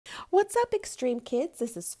What's up, Extreme Kids?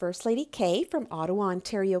 This is First Lady Kay from Ottawa,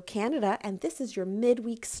 Ontario, Canada, and this is your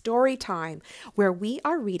midweek story time where we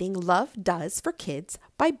are reading Love Does for Kids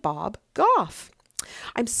by Bob Goff.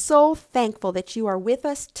 I'm so thankful that you are with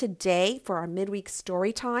us today for our midweek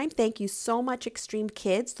story time. Thank you so much, Extreme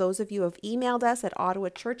Kids. Those of you who have emailed us at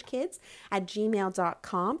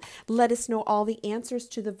ottawachurchkids@gmail.com. Let us know all the answers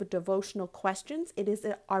to the devotional questions. It is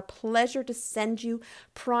our pleasure to send you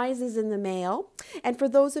prizes in the mail. And for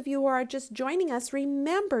those of you who are just joining us,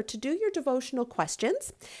 remember to do your devotional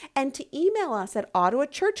questions and to email us at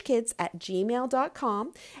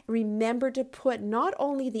ottawachurchkids@gmail.com. Remember to put not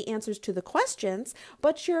only the answers to the questions,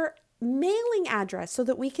 but your mailing address so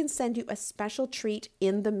that we can send you a special treat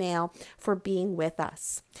in the mail for being with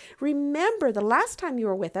us. Remember, the last time you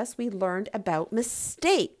were with us, we learned about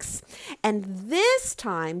mistakes. And this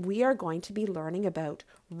time we are going to be learning about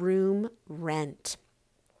room rent.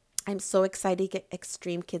 I'm so excited to get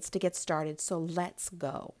Extreme Kids to get started, so let's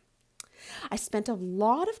go. I spent a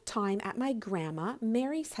lot of time at my grandma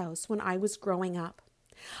Mary's house when I was growing up.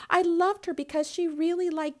 I loved her because she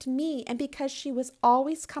really liked me and because she was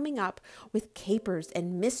always coming up with capers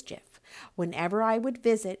and mischief. Whenever I would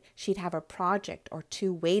visit, she'd have a project or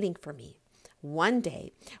two waiting for me. One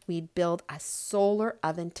day, we'd build a solar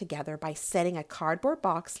oven together by setting a cardboard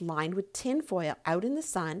box lined with tin foil out in the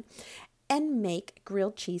sun and make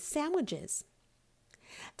grilled cheese sandwiches.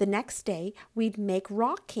 The next day, we'd make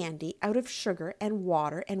rock candy out of sugar and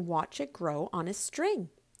water and watch it grow on a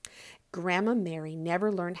string. Grandma Mary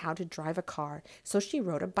never learned how to drive a car, so she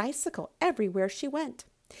rode a bicycle everywhere she went.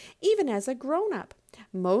 Even as a grown-up,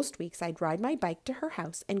 most weeks I'd ride my bike to her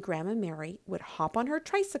house and Grandma Mary would hop on her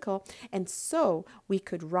tricycle, and so we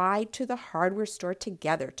could ride to the hardware store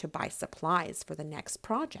together to buy supplies for the next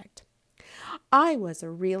project. I was a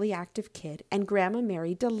really active kid, and Grandma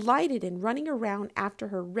Mary delighted in running around after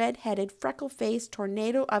her red-headed, freckle-faced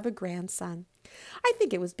tornado of a grandson. I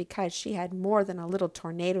think it was because she had more than a little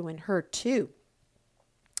tornado in her, too.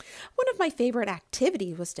 One of my favorite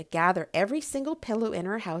activities was to gather every single pillow in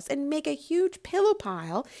her house and make a huge pillow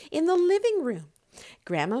pile in the living room.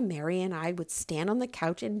 Grandma Mary and I would stand on the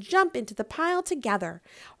couch and jump into the pile together,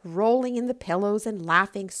 rolling in the pillows and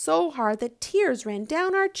laughing so hard that tears ran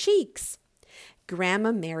down our cheeks.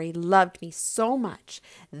 Grandma Mary loved me so much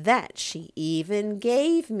that she even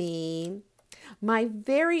gave me my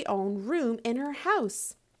very own room in her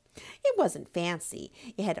house. It wasn't fancy.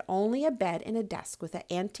 It had only a bed and a desk with an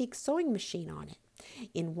antique sewing machine on it.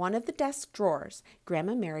 In one of the desk drawers,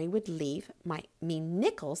 Grandma Mary would leave me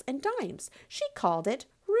nickels and dimes. She called it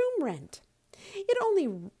room rent.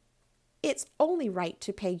 It's only right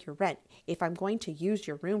to pay your rent if I'm going to use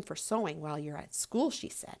your room for sewing while you're at school, she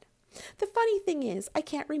said. The funny thing is, I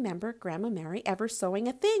can't remember Grandma Mary ever sewing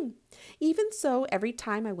a thing. Even so, every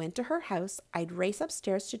time I went to her house, I'd race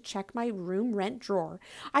upstairs to check my room rent drawer.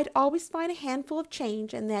 I'd always find a handful of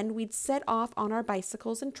change, and then we'd set off on our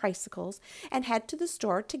bicycles and tricycles and head to the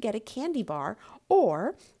store to get a candy bar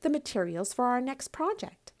or the materials for our next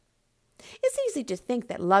project. It's easy to think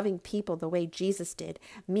that loving people the way Jesus did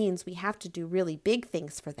means we have to do really big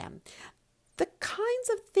things for them. The kinds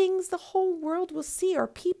of things the whole world will see or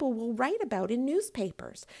people will write about in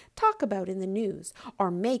newspapers, talk about in the news,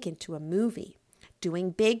 or make into a movie.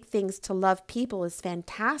 Doing big things to love people is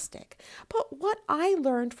fantastic, but what I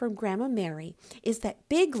learned from Grandma Mary is that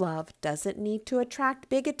big love doesn't need to attract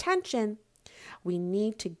big attention. We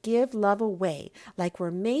need to give love away like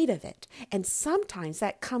we're made of it, and sometimes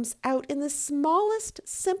that comes out in the smallest,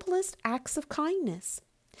 simplest acts of kindness.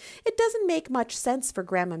 It doesn't make much sense for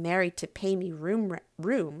Grandma Mary to pay me rent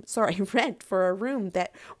for a room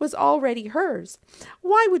that was already hers.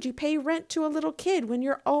 Why would you pay rent to a little kid when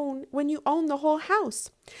you own the whole house?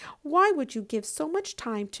 Why would you give so much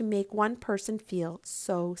time to make one person feel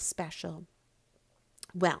so special?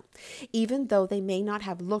 Well, even though they may not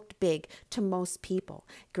have looked big to most people,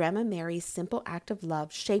 Grandma Mary's simple act of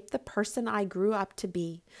love shaped the person I grew up to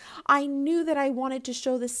be. I knew that I wanted to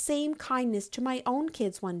show the same kindness to my own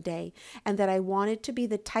kids one day, and that I wanted to be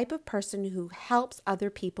the type of person who helps other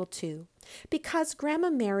people too. Because Grandma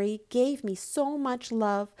Mary gave me so much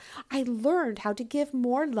love, I learned how to give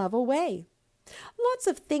more love away. Lots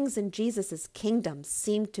of things in Jesus' kingdom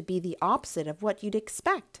seem to be the opposite of what you'd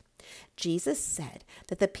expect. Jesus said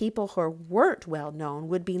that the people who weren't well known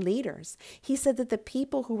would be leaders. He said that the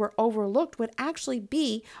people who were overlooked would actually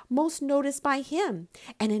be most noticed by him.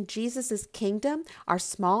 And in Jesus' kingdom, our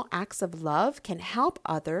small acts of love can help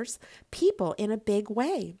people in a big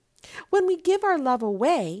way. When we give our love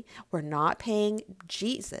away, we're not paying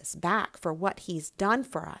Jesus back for what he's done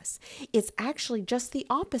for us. It's actually just the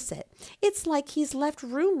opposite. It's like he's left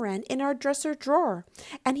room rent in our dresser drawer,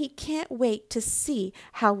 and he can't wait to see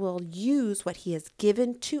how we'll use what he has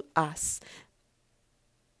given us,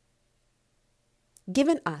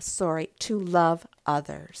 to love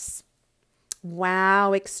others.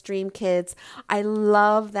 Wow, X-treme kids. I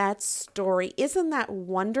love that story. Isn't that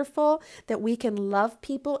wonderful that we can love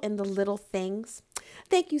people in the little things?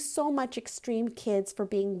 Thank you so much, X-treme kids, for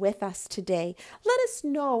being with us today. Let us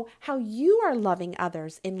know how you are loving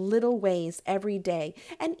others in little ways every day,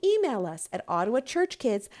 and email us at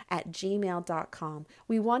ottawachurchkids@gmail.com.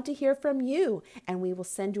 We want to hear from you, and we will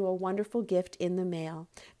send you a wonderful gift in the mail.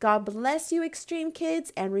 God bless you, X-treme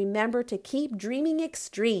kids, and remember to keep dreaming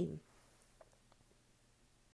extreme.